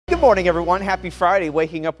morning, everyone. Happy Friday.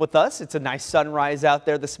 Waking up with us. It's a nice sunrise out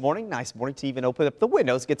there this morning. Nice morning to even open up the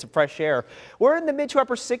windows, get some fresh air. We're in the mid to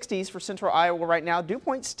upper 60s for central Iowa right now. Dew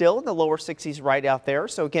points still in the lower 60s right out there.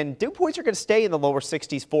 So again, dew points are going to stay in the lower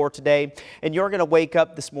 60s for today. And you're going to wake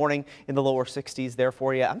up this morning in the lower 60s there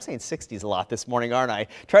for you. I'm saying 60s a lot this morning, aren't I?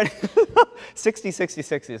 Try to 60, 60,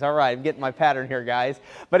 60s. All right, I'm getting my pattern here, guys.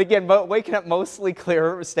 But again, waking up mostly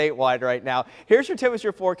clear statewide right now. Here's your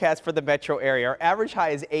temperature forecast for the metro area. Our average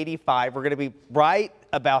high is 85. We're going to be right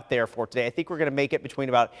about there for today. I think we're going to make it between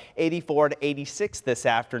about 84 to 86 this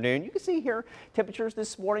afternoon. You can see here temperatures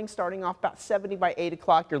this morning starting off about 70 by 8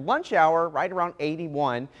 o'clock. Your lunch hour right around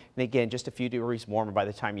 81. And again, just a few degrees warmer by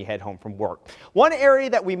the time you head home from work. One area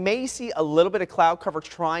that we may see a little bit of cloud cover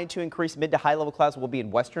trying to increase mid to high level clouds will be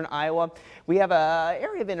in western Iowa. We have an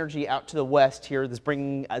area of energy out to the west here that's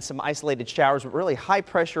bringing some isolated showers, but really high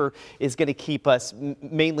pressure is going to keep us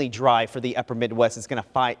mainly dry for the upper Midwest. It's going to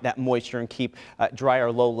fight that moisture and keep dry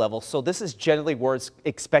or low levels. So this is generally where it's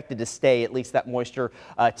expected to stay, at least that moisture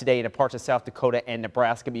today in parts of South Dakota and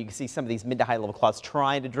Nebraska. But you can see some of these mid to high level clouds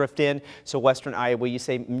trying to drift in. So western Iowa,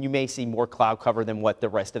 you may see more cloud cover than what the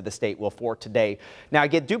rest of the state will for today. Now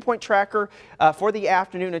again, dew point tracker for the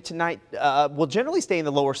afternoon and tonight will generally stay in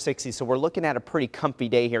the lower 60s. So we're looking at a pretty comfy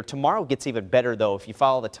day here. Tomorrow gets even better though. If you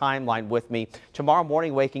follow the timeline with me, tomorrow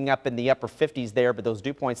morning waking up in the upper 50s there, but those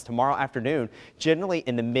dew points tomorrow afternoon generally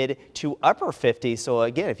in the mid to upper 50s. So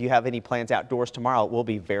again, if you have any plans outdoors tomorrow, it will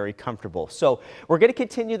be very comfortable. So we're going to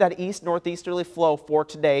continue that east-northeasterly flow for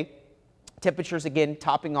today. Temperatures again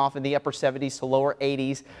topping off in the upper 70s to lower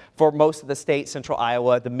 80s for most of the state, central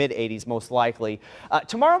Iowa, the mid 80s most likely.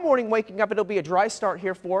 Tomorrow morning waking up, it'll be a dry start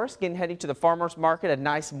here for us. Again, heading to the farmers market, a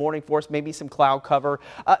nice morning for us, maybe some cloud cover.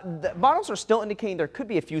 The models are still indicating there could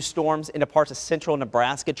be a few storms into parts of central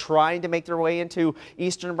Nebraska trying to make their way into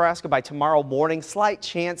eastern Nebraska by tomorrow morning. Slight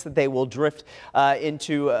chance that they will drift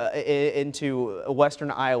into western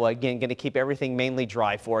Iowa. Again, going to keep everything mainly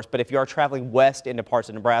dry for us. But if you are traveling west into parts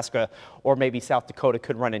of Nebraska or maybe South Dakota,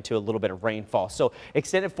 could run into a little bit of rainfall. So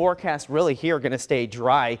extended forecast really here going to stay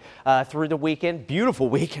dry through the weekend. Beautiful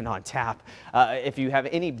weekend on tap. If you have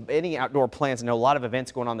any outdoor plans, I know a lot of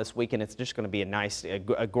events going on this weekend. It's just going to be a nice, a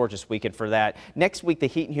gorgeous weekend for that. Next week, the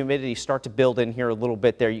heat and humidity start to build in here a little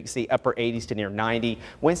bit there. You can see upper 80s to near 90.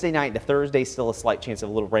 Wednesday night to Thursday, still a slight chance of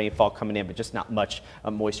a little rainfall coming in, but just not much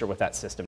moisture with that system.